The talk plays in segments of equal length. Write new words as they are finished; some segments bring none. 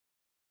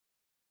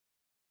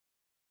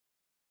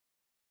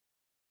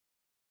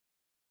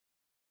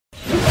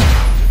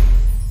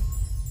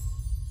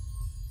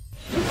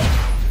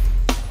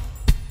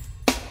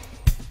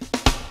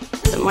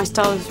My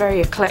style is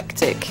very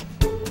eclectic.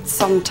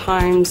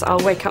 Sometimes I'll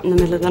wake up in the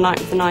middle of the night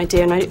with an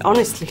idea and I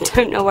honestly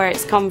don't know where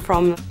it's come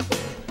from.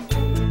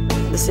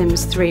 The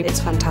Sims 3, it's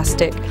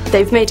fantastic.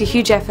 They've made a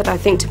huge effort, I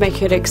think, to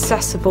make it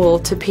accessible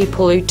to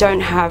people who don't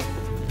have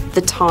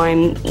the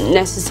time,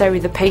 necessarily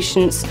the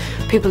patience,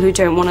 people who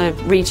don't want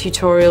to read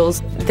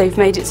tutorials. They've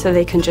made it so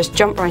they can just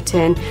jump right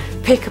in,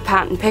 pick a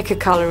pattern, pick a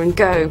colour and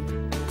go.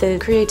 The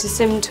Create a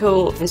Sim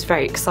tool is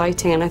very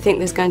exciting and I think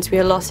there's going to be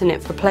a lot in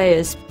it for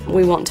players.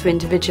 We want to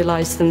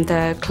individualise them,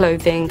 their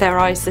clothing, their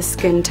eyes, their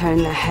skin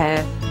tone, their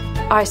hair.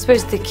 I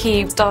suppose the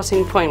key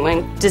starting point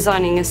when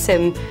designing a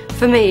sim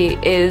for me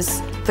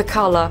is the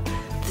colour,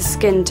 the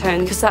skin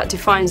tone, because that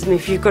defines them.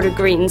 If you've got a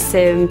green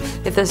sim,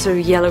 if they're sort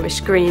of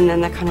yellowish green, then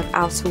they're kind of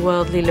outer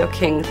worldly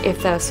looking.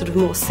 If they're sort of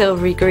more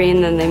silvery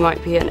green, then they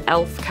might be an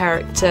elf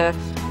character,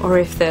 or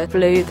if they're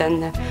blue,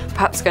 then they're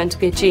perhaps going to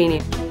be a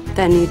genie.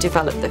 Then you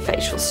develop the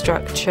facial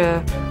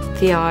structure,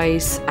 the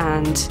eyes,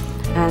 and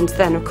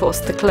then of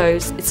course the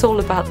clothes. It's all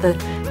about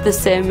the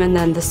sim, and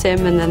then the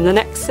sim, and then the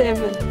next sim,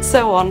 and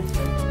so on.